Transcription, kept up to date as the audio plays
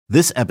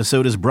This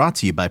episode is brought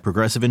to you by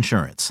Progressive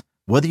Insurance.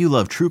 Whether you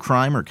love true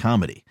crime or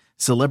comedy,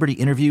 celebrity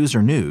interviews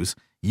or news,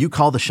 you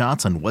call the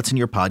shots on what's in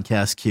your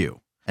podcast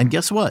queue. And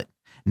guess what?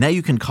 Now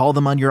you can call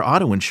them on your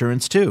auto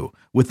insurance too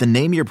with the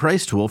Name Your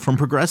Price tool from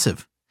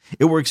Progressive.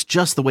 It works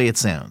just the way it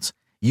sounds.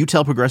 You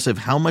tell Progressive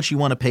how much you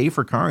want to pay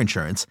for car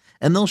insurance,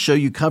 and they'll show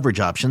you coverage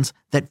options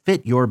that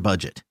fit your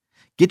budget.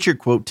 Get your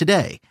quote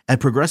today at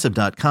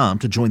Progressive.com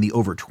to join the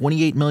over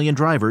 28 million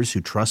drivers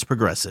who trust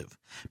Progressive.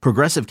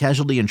 Progressive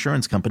Casualty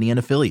Insurance Company and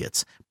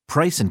Affiliates.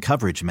 Price and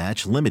coverage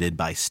match limited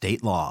by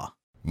state law.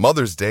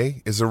 Mother's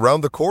Day is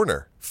around the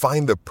corner.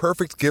 Find the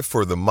perfect gift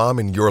for the mom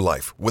in your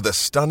life with a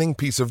stunning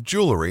piece of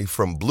jewelry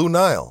from Blue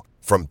Nile.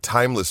 From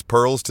timeless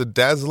pearls to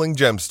dazzling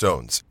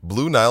gemstones,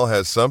 Blue Nile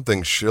has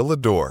something she'll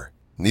adore.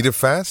 Need it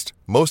fast?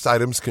 Most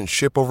items can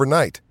ship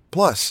overnight.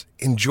 Plus,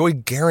 enjoy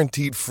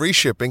guaranteed free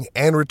shipping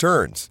and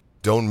returns.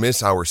 Don't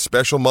miss our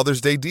special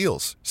Mother's Day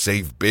deals.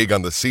 Save big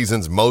on the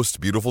season's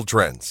most beautiful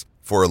trends.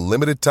 For a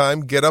limited time,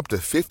 get up to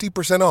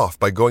 50% off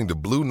by going to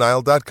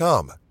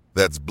BlueNile.com.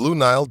 That's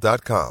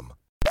BlueNile.com.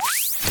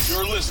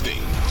 You're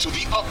listening to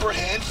the Upper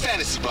Hand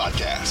Fantasy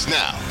Podcast.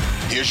 Now,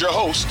 here's your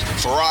host,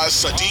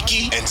 Faraz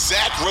Siddiqui and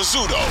Zach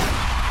Rizzuto.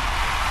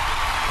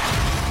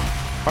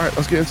 All right,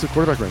 let's get into the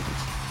quarterback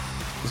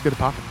rankings. Let's get it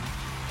popping.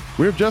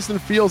 We have Justin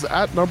Fields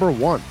at number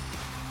 1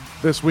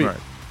 this week. Right.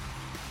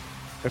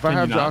 If I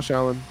have Josh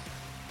Allen,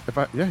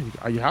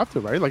 you have to,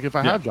 right? Like if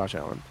I have Josh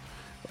Allen,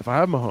 if I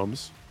have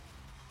Mahomes,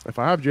 if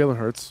I have Jalen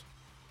Hurts,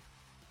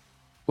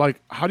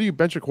 like how do you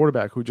bench a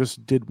quarterback who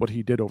just did what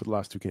he did over the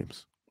last 2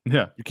 games?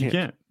 Yeah, you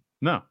can't.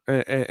 No,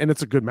 and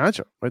it's a good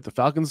matchup, right? The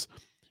Falcons,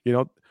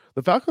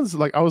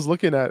 like I was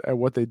looking at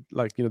what they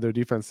like, their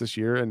defense this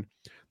year, and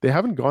they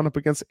haven't gone up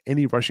against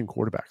any rushing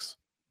quarterbacks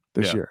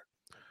this year,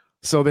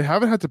 so they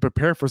haven't had to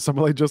prepare for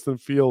someone like Justin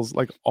Fields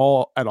at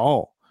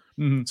all.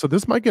 Mm-hmm. So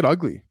this might get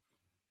ugly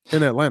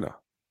in Atlanta.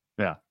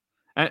 Yeah,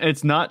 and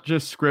it's not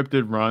just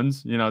scripted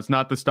runs. It's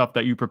not the stuff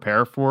that you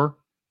prepare for.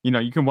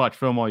 You can watch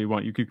film all you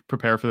want. You could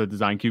prepare for the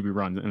design QB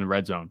runs in the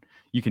red zone.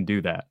 You can do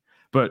that,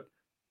 but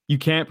you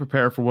can't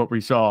prepare for what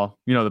we saw,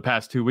 the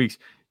past 2 weeks.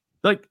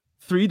 Like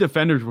 3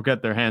 defenders will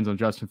get their hands on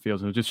Justin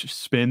Fields and just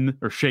spin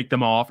or shake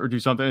them off or do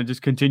something and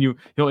just continue.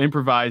 He'll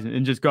improvise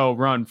and just go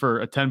run for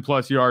a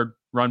 10+ yard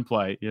run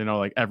play,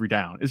 like every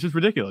down. It's just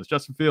ridiculous.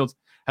 Justin Fields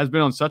has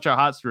been on such a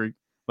hot streak,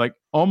 like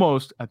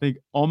almost,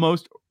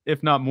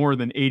 if not more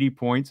than 80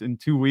 points in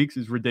 2 weeks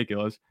is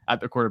ridiculous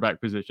at the quarterback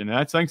position. And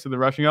that's thanks to the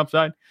rushing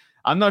upside.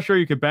 I'm not sure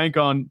you could bank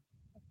on.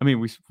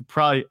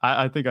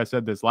 I think I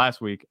said this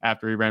last week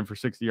after he ran for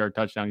 60-yard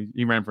touchdown.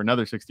 He ran for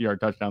another 60-yard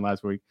touchdown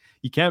last week.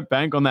 You can't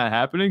bank on that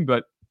happening,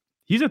 but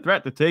he's a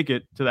threat to take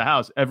it to the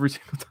house every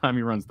single time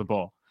he runs the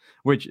ball,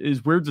 which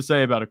is weird to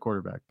say about a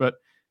quarterback. But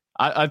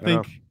I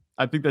think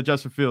that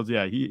Justin Fields,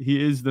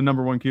 he is the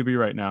number 1 QB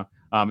right now,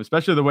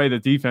 especially the way the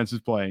defense is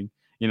playing.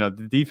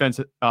 The defense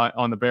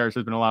on the Bears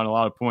has been allowing a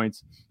lot of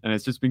points, and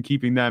it's just been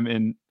keeping them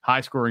in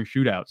high-scoring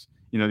shootouts.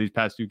 These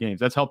past 2 games.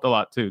 That's helped a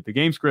lot too. The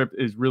game script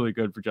is really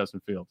good for Justin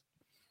Fields.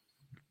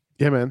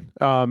 Yeah, man.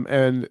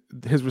 And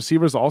his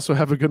receivers also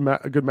have a good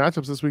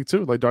matchups this week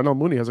too. Like Darnell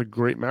Mooney has a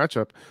great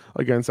matchup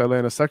against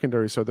Atlanta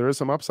secondary, so there is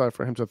some upside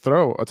for him to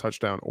throw a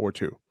touchdown or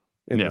 2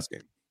 in this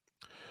game.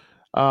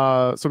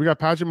 So we got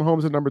Patrick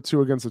Mahomes at number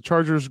 2 against the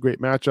Chargers. Great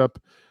matchup.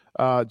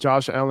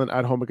 Josh Allen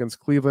at home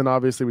against Cleveland.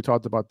 Obviously, we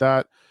talked about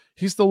that.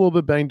 He's still a little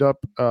bit banged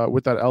up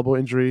with that elbow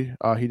injury.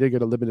 He did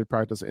get a limited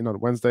practice in on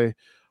Wednesday.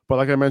 But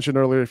like I mentioned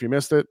earlier, if you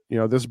missed it,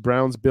 this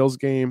Browns-Bills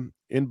game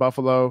in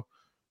Buffalo,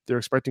 they're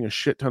expecting a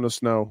shit ton of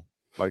snow,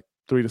 like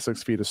 3 to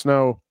 6 feet of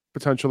snow,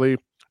 potentially.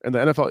 And the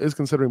NFL is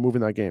considering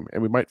moving that game.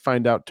 And we might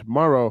find out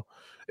tomorrow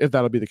if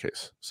that'll be the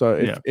case.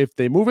 So if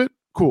they move it,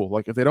 cool.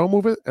 Like if they don't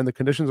move it and the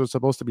conditions are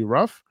supposed to be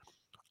rough,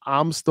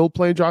 I'm still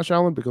playing Josh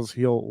Allen because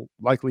he'll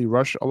likely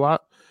rush a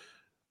lot.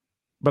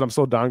 But I'm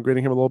still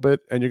downgrading him a little bit.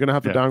 And you're going to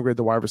have to downgrade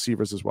the wide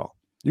receivers as well.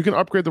 You can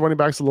upgrade the running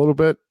backs a little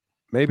bit,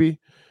 maybe.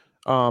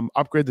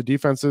 Upgrade the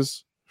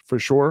defenses for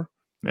sure.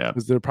 Yeah,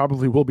 because there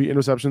probably will be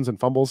interceptions and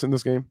fumbles in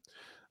this game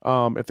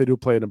if they do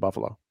play it in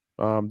Buffalo.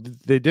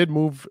 They did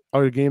move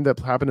a game that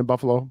happened in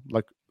Buffalo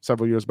like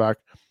several years back.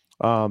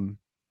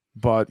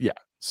 But yeah,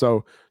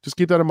 so just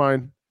keep that in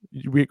mind.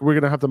 We're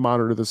going to have to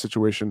monitor the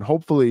situation.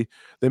 Hopefully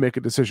they make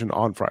a decision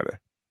on Friday.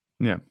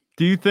 Yeah.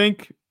 Do you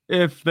think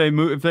if they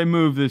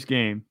move this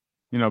game,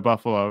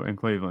 Buffalo and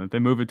Cleveland, if they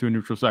move it to a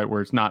neutral site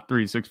where it's not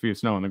 3 to 6 feet of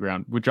snow on the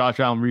ground, would Josh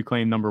Allen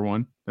reclaim the number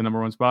 1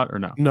 spot or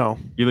no? No.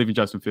 You're leaving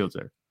Justin Fields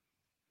there.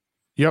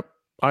 Yep.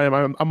 I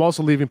am. I'm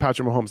also leaving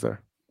Patrick Mahomes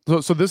there.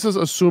 So this is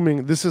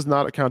assuming this is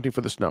not accounting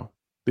for the snow.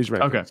 These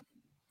rankings. Okay.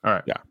 All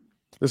right. Yeah.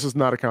 This is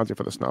not accounting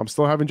for the snow. I'm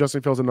still having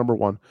Justin Fields at number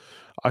 1.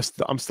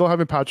 I'm still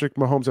having Patrick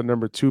Mahomes at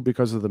number 2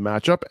 because of the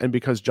matchup and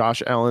because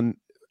Josh Allen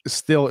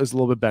still is a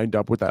little bit banged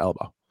up with that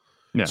elbow.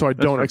 Yeah, so I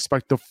don't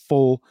expect the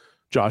full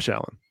Josh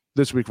Allen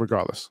this week,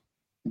 regardless.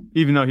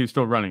 Even though he's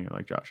still running it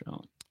like Josh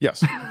Allen.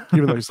 Yes.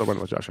 Even though he's still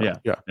running like Josh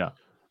Allen. Yeah.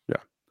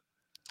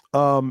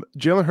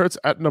 Jalen Hurts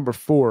at number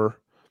 4.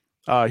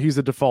 He's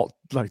a default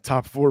like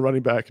top 4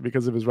 running back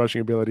because of his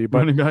rushing ability. But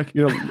Running back.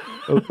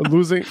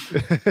 Losing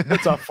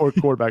top 4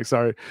 quarterback,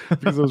 sorry,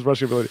 because of his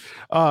rushing ability.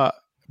 But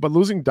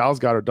losing Dallas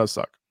Goedert does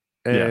suck.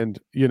 And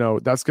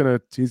that's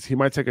he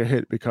might take a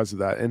hit because of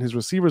that. And his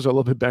receivers are a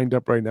little bit banged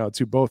up right now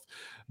too. Both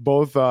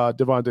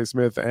Devontae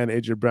Smith and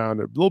AJ Brown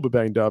are a little bit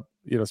banged up.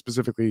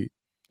 Specifically,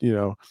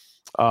 AJ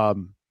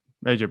Brown,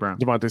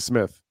 Devontae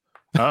Smith.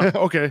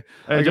 Okay,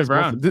 AJ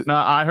Brown. No,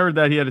 I heard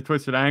that he had a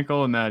twisted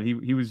ankle and that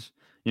he was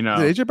Did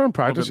AJ Brown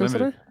practice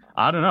yesterday?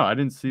 I don't know. I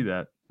didn't see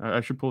that.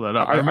 I should pull that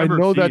up. I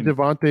know that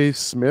Devontae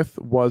Smith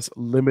was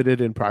limited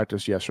in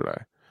practice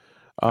yesterday.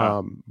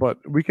 But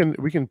we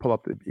can pull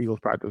up the Eagles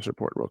practice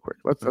report real quick.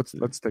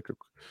 Let's take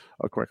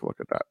a quick look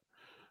at that.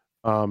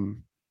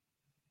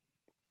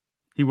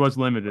 He was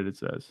limited, it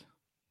says.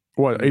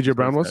 What, AJ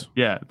Brown was?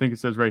 Yeah, I think it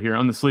says right here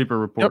on the sleeper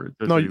report.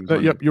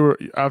 Yep. You were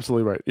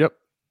absolutely right.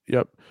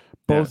 Yep.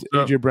 Both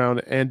AJ Brown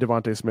and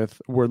Devontae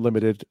Smith were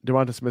limited.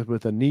 Devontae Smith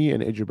with a knee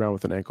and AJ Brown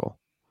with an ankle.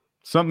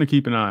 Something to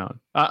keep an eye on.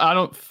 I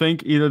don't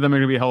think either of them are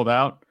going to be held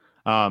out.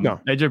 No.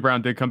 AJ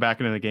Brown did come back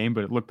into the game,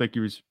 but it looked like he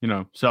was,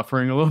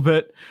 suffering a little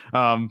bit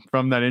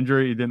from that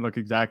injury. He didn't look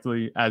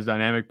exactly as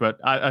dynamic, but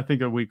I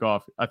think a week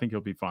off, I think he'll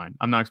be fine.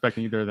 I'm not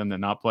expecting either of them to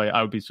not play.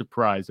 I would be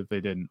surprised if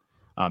they didn't.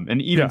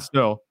 And even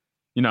still,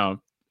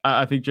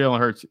 I think Jalen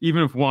Hurts,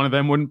 even if one of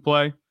them wouldn't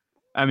play,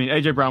 I mean,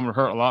 AJ Brown would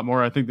hurt a lot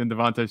more, I think, than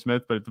Devontae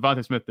Smith. But if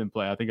Devontae Smith didn't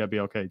play, I think I'd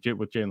be okay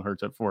with Jalen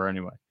Hurts at 4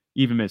 anyway,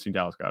 even missing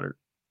Dallas Goedert.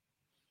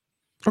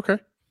 Okay.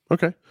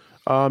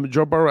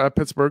 Joe Burrow at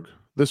Pittsburgh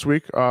this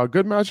week.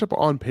 Good matchup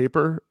on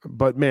paper,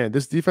 but man,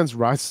 this defense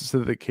rises to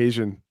the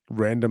occasion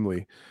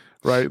randomly,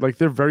 right? Like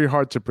they're very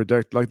hard to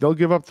predict. Like they'll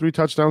give up 3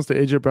 touchdowns to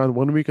AJ Brown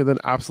one week and then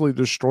absolutely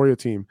destroy a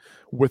team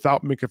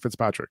without Minkah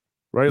Fitzpatrick,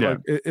 right? Yeah.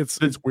 Like it's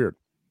weird.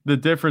 The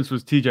difference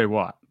was TJ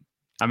Watt.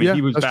 I mean,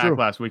 he was back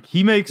last week.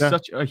 He makes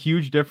such a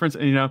huge difference.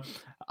 And,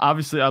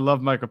 obviously I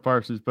love Micah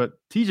Parsons, but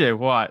TJ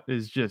Watt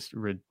is just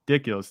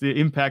ridiculous. The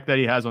impact that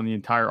he has on the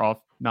entire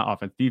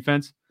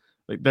defense.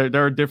 Like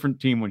they're a different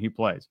team when he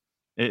plays.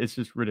 It's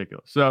just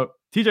ridiculous. So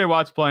TJ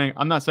Watt's playing.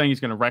 I'm not saying he's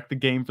going to wreck the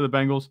game for the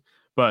Bengals,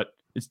 but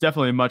it's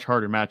definitely a much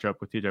harder matchup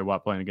with TJ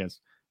Watt playing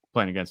against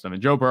them.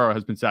 And Joe Burrow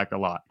has been sacked a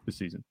lot this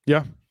season.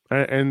 Yeah,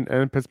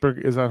 and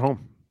Pittsburgh is at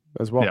home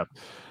as well.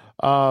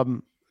 Yeah.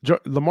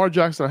 Lamar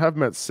Jackson, I have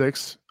him at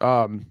 6.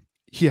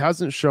 He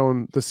hasn't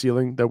shown the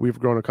ceiling that we've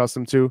grown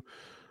accustomed to,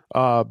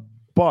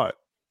 but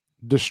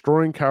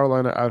destroying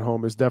Carolina at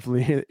home is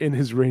definitely in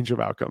his range of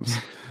outcomes.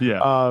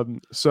 Yeah.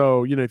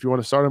 So, if you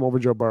want to start him over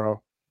Joe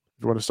Burrow,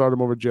 if you want to start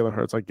him over Jalen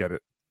Hurts, I get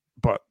it,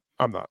 but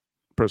I'm not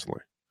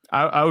personally.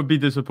 I would be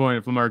disappointed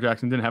if Lamar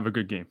Jackson didn't have a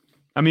good game.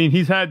 I mean,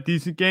 he's had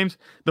decent games.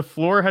 The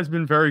floor has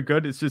been very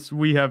good. It's just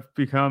we have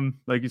become,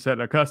 like you said,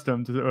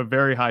 accustomed to a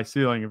very high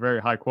ceiling, a very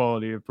high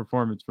quality of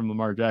performance from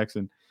Lamar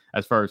Jackson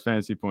as far as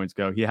fantasy points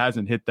go. He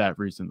hasn't hit that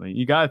recently.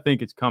 You got to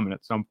think it's coming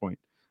at some point.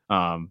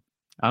 I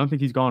don't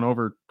think he's gone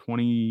over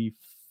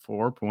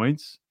 24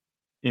 points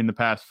in the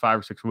past 5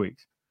 or 6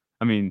 weeks.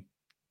 I mean,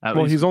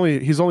 he's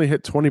only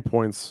hit 20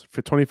 points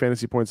for 20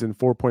 fantasy points in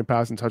 4-point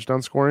pass and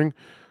touchdown scoring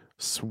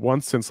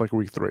once since like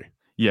week 3.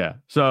 Yeah.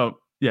 So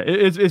yeah,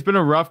 it's been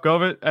a rough go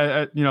of it.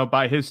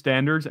 By his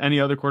standards, any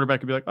other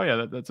quarterback could be like, oh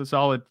yeah, that's a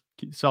solid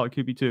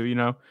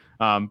QB2.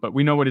 But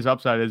we know what his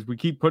upside is. We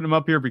keep putting him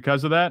up here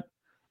because of that.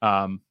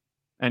 And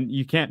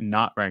you can't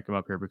not rank him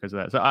up here because of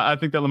that. So I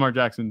think that Lamar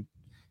Jackson,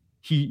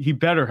 he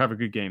better have a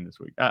good game this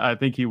week. I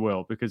think he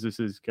will, because this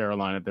is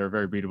Carolina. They're a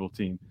very beatable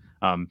team.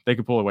 They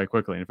can pull away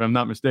quickly. And if I'm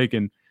not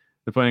mistaken,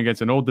 they're playing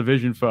against an old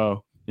division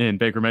foe in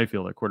Baker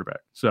Mayfield at quarterback.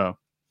 So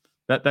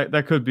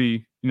that could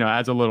be,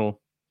 adds a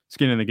little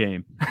skin in the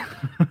game.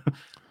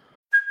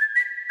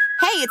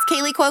 Hey, it's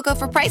Kaylee Cuoco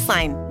for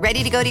Priceline.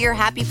 Ready to go to your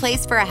happy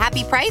place for a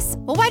happy price?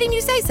 Well, why didn't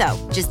you say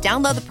so? Just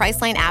download the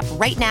Priceline app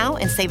right now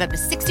and save up to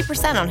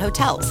 60% on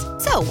hotels.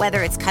 So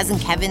whether it's Cousin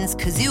Kevin's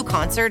Kazoo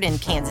Concert in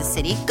Kansas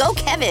City, go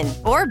Kevin,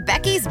 or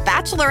Becky's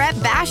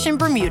Bachelorette Bash in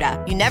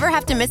Bermuda, you never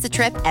have to miss a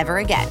trip ever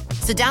again.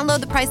 So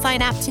download the Priceline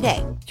app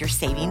today. Your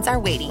savings are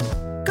waiting.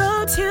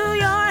 Go to your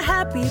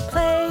happy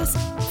place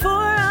for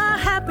a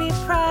happy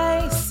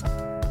price.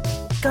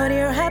 Go to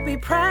your happy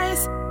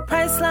price,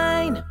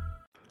 Priceline.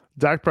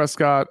 Dak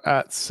Prescott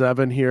at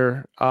 7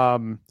 here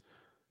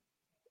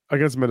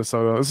against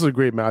Minnesota. This is a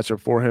great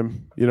matchup for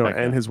him,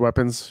 and his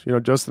weapons.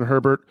 Justin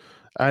Herbert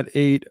at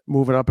 8,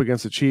 moving up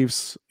against the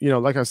Chiefs.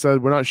 Like I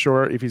said, we're not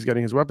sure if he's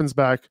getting his weapons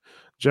back.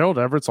 Gerald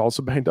Everett's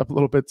also banged up a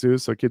little bit too,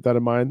 so keep that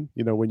in mind,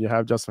 when you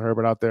have Justin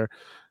Herbert out there.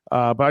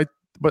 But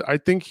I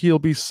think he'll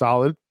be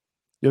solid,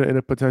 in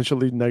a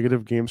potentially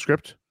negative game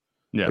script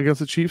against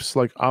the Chiefs.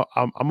 Like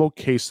I'm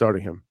okay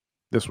starting him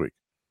this week.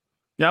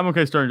 Yeah, I'm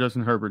okay starting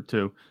Justin Herbert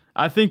too.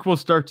 I think we'll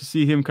start to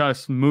see him kind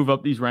of move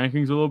up these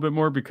rankings a little bit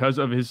more because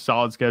of his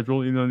solid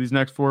schedule, these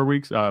next 4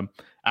 weeks.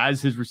 As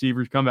his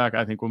receivers come back,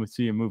 I think we'll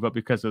see him move up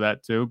because of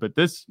that too. But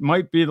this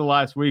might be the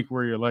last week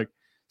where you're like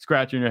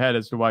scratching your head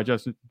as to why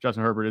Justin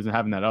Herbert isn't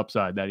having that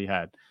upside that he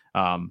had.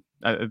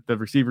 The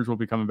receivers will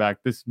be coming back.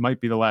 This might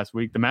be the last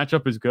week. The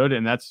matchup is good,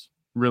 and that's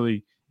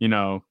really,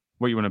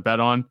 what you want to bet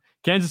on.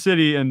 Kansas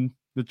City and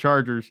the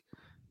Chargers,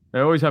 they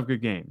always have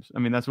good games. I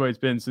mean, that's the way it's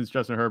been since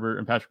Justin Herbert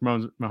and Patrick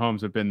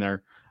Mahomes have been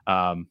there.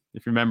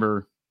 If you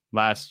remember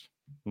last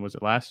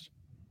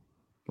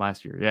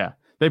year? Yeah.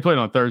 They played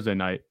on Thursday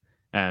night,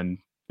 and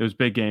it was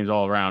big games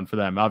all around for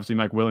them. Obviously,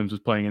 Mike Williams was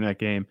playing in that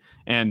game,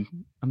 and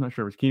I'm not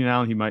sure it was Keenan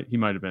Allen. He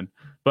might have been,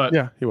 but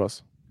yeah, he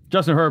was.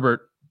 Justin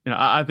Herbert,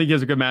 I think he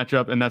has a good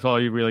matchup, and that's all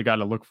you really got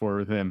to look for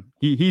with him.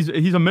 He's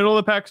a middle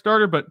of the pack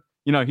starter, but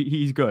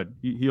he's good.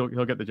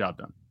 He'll get the job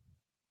done.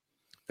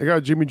 I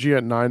got Jimmy G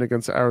at 9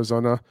 against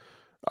Arizona.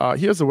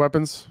 He has the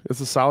weapons. It's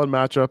a solid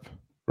matchup,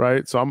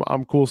 right? So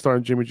I'm cool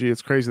starting Jimmy G.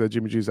 It's crazy that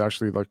Jimmy G is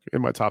actually like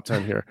in my top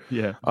 10 here.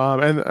 Yeah.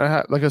 And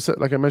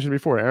like I mentioned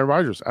before, Aaron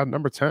Rodgers at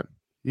number 10.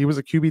 He was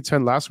a QB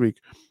 10 last week,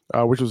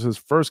 which was his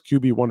first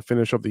QB1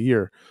 finish of the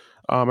year.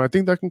 I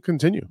think that can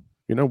continue.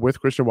 With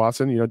Christian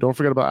Watson. Don't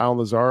forget about Allen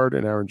Lazard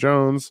and Aaron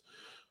Jones.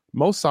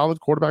 Most solid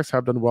quarterbacks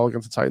have done well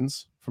against the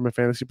Titans from a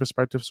fantasy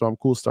perspective, so I'm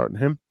cool starting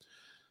him.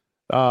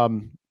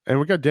 And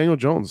we got Daniel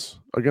Jones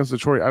against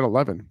Detroit at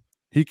 11.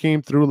 He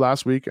came through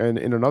last week, and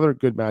in another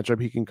good matchup,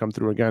 he can come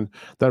through again.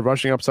 That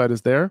rushing upside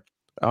is there,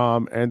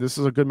 and this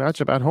is a good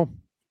matchup at home.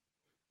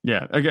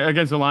 Yeah,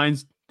 against the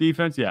Lions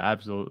defense, yeah,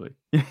 absolutely.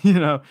 They've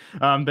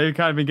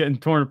kind of been getting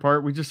torn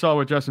apart. We just saw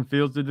what Justin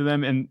Fields did to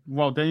them, and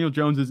while Daniel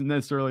Jones isn't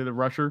necessarily the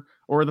rusher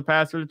or the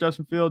passer that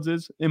Justin Fields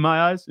is, in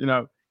my eyes,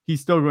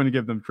 he's still going to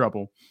give them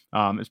trouble,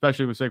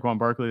 especially with Saquon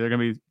Barkley. They're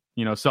going to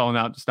be, selling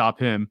out to stop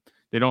him.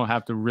 They don't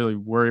have to really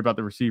worry about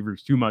the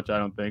receivers too much, I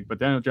don't think. But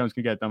Daniel Jones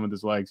can get done with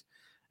his legs,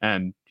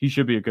 and he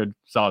should be a good,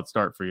 solid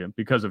start for you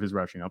because of his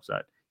rushing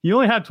upside. He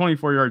only had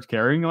 24 yards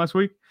carrying last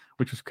week,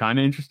 which was kind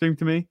of interesting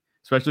to me,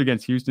 especially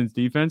against Houston's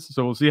defense.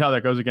 So we'll see how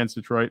that goes against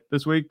Detroit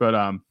this week. But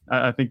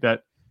I think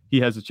that he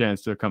has a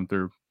chance to come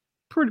through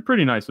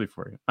pretty nicely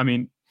for you. I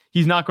mean,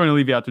 he's not going to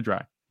leave you out to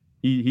dry.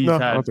 He's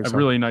had a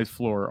really nice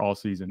floor all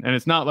season. And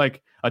it's not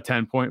like a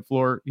 10-point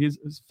floor. He's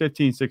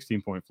 15,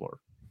 16-point floor.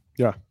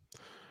 Yeah.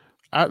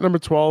 At number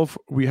 12,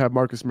 we have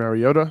Marcus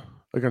Mariota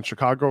against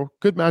Chicago.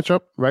 Good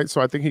matchup, right?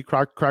 So I think he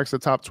cracks the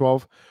top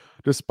 12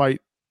 despite,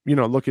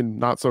 looking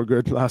not so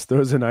good last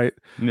Thursday night.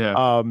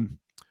 Yeah.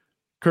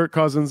 Kirk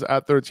Cousins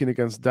at 13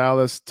 against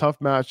Dallas. Tough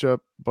matchup,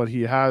 but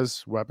he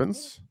has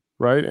weapons,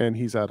 right? And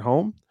he's at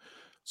home.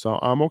 So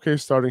I'm okay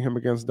starting him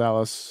against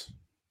Dallas.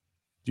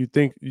 Do you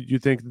think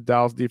the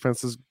Dallas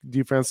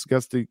defense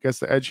gets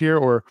the edge here,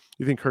 or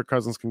you think Kirk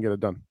Cousins can get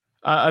it done?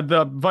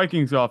 The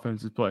Vikings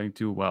offense is playing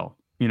too well,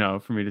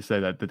 for me to say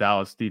that the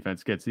Dallas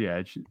defense gets the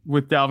edge.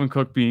 With Dalvin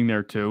Cook being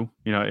there too,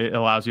 it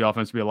allows the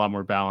offense to be a lot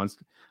more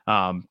balanced.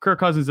 Kirk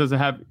Cousins doesn't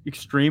have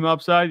extreme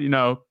upside.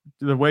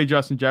 The way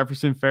Justin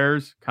Jefferson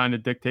fares kind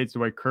of dictates the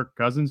way Kirk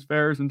Cousins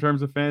fares in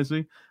terms of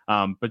fantasy.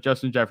 But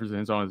Justin Jefferson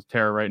is on his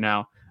tear right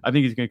now. I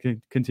think he's going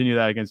to continue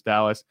that against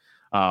Dallas.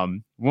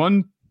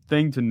 One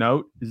thing to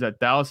note is that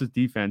Dallas's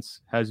defense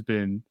has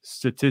been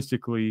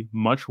statistically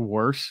much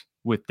worse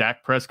with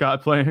Dak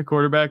Prescott playing at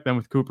quarterback than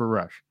with Cooper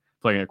Rush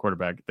playing at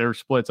quarterback. There were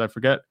splits. I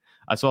forget.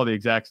 I saw the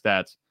exact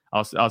stats.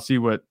 I'll see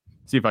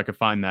if I can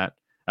find that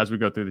as we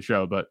go through the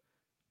show. But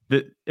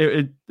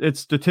it's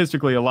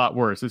statistically a lot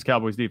worse, this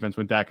Cowboys defense,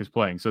 when Dak is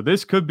playing. So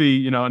this could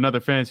be,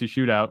 another fantasy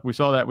shootout. We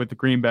saw that with the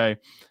Green Bay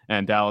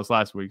and Dallas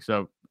last week.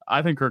 So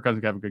I think Kirk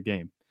Cousins can have a good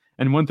game.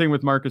 And one thing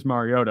with Marcus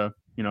Mariota,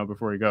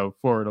 before we go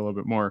forward a little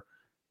bit more,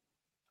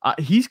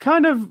 he's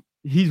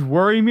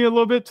worrying me a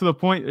little bit to the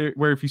point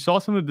where if you saw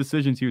some of the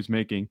decisions he was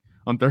making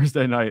on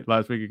Thursday night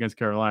last week against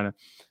Carolina,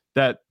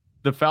 that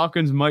the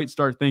Falcons might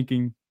start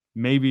thinking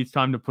maybe it's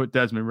time to put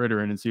Desmond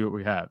Ridder in and see what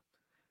we have.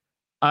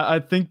 I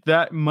think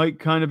that might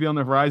kind of be on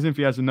the horizon if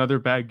he has another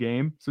bad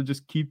game. So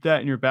just keep that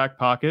in your back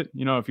pocket. If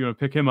you want to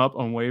pick him up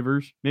on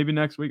waivers, maybe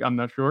next week, I'm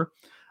not sure.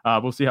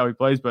 We'll see how he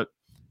plays. But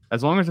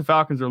as long as the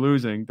Falcons are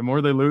losing, the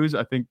more they lose,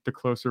 I think the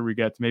closer we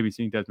get to maybe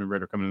seeing Desmond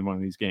Ridder come in one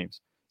of these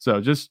games.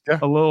 So just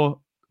a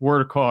little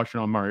word of caution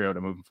on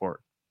Mariota moving forward.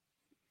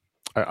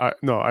 I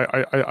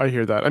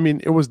hear that. I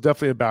mean, it was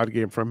definitely a bad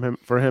game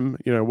for him.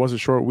 It was a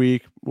short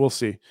week. We'll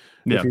see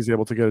if he's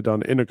able to get it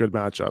done in a good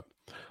matchup.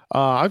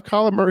 I've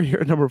Kyler Murray here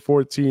at number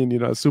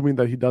 14, assuming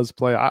that he does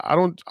play. I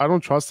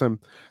don't trust him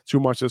too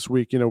much this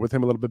week, with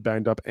him a little bit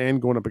banged up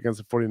and going up against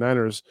the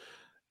 49ers.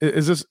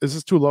 Is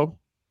this too low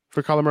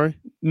for Kyler Murray?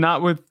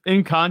 Not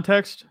in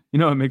context,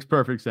 it makes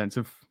perfect sense.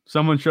 If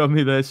someone showed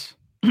me this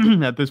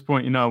at this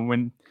point,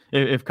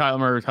 if Kyler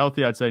Murray was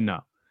healthy, I'd say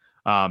no.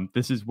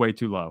 This is way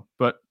too low.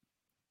 But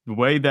the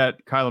way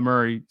that Kyler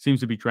Murray seems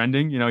to be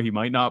trending, he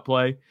might not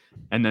play.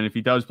 And then if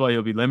he does play,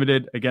 he'll be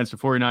limited against the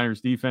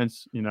 49ers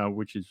defense,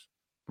 which is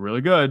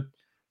really good.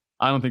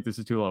 I don't think this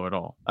is too low at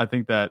all. I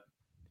think that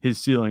his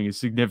ceiling is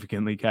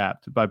significantly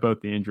capped by both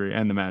the injury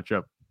and the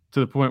matchup, to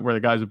the point where the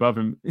guys above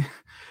him,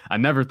 I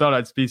never thought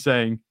I'd be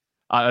saying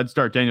I'd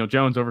start Daniel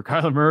Jones over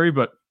Kyler Murray,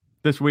 but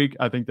this week,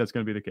 I think that's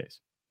going to be the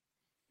case.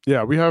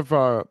 Yeah, we have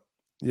it'll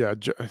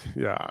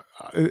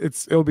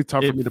be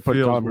tough for me to put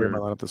Kyler Murray in my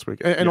lineup this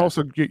week. And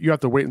also, you have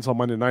to wait until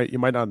Monday night. You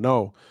might not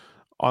know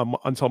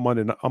until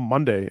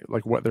Monday,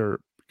 like whether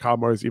Kyler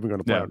Murray is even going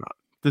to play or not.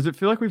 does it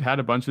feel like we've had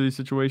a bunch of these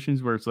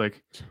situations where it's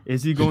like,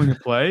 is he going to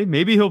play?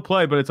 Maybe he'll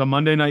play, but it's a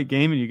Monday night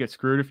game and you get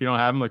screwed if you don't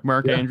have him. Like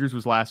Mark Andrews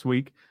was last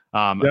week.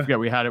 I forget,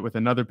 we had it with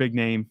another big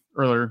name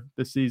earlier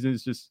this season.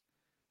 It's just,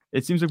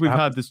 it seems like we've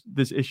had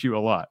this issue a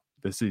lot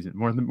this season,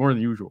 more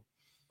than usual.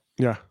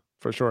 Yeah,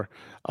 for sure.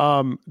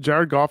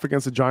 Jared Goff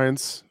against the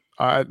Giants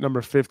at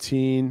number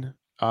 15.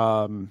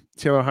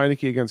 Taylor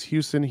Heineke against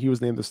Houston. He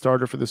was named the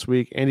starter for this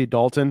week. Andy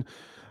Dalton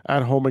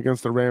at home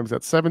against the Rams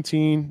at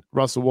 17.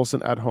 Russell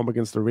Wilson at home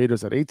against the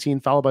Raiders at 18,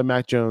 followed by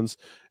Mac Jones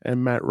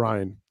and Matt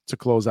Ryan to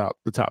close out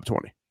the top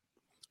 20.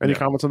 Any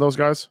comments on those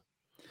guys?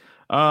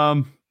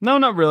 No,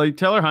 not really.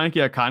 Taylor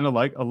Heineke, I kind of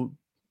like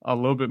a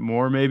little bit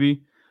more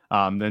maybe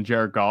than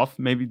Jared Goff.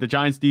 Maybe the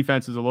Giants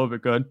defense is a little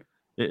bit good.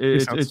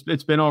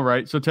 It's been all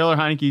right. So Taylor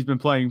Heineke's been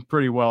playing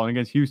pretty well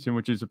against Houston,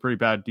 which is a pretty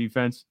bad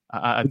defense.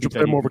 Would you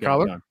play him over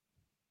Kyler?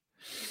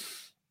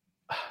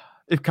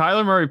 If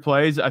Kyler Murray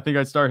plays, I think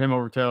I'd start him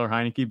over Taylor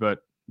Heineke. But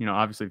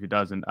obviously, if he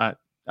doesn't,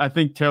 I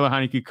think Taylor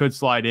Heineke could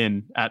slide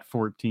in at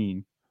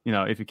 14.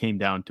 If it came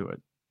down to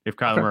it. If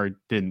Kyler Murray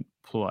didn't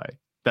play,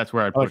 that's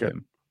where I'd put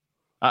him.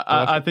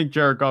 I think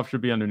Jared Goff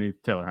should be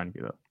underneath Taylor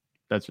Heineke, though.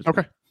 That's just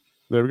okay.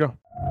 There we go.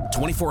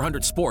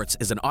 2400 Sports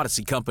is an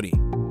Odyssey company.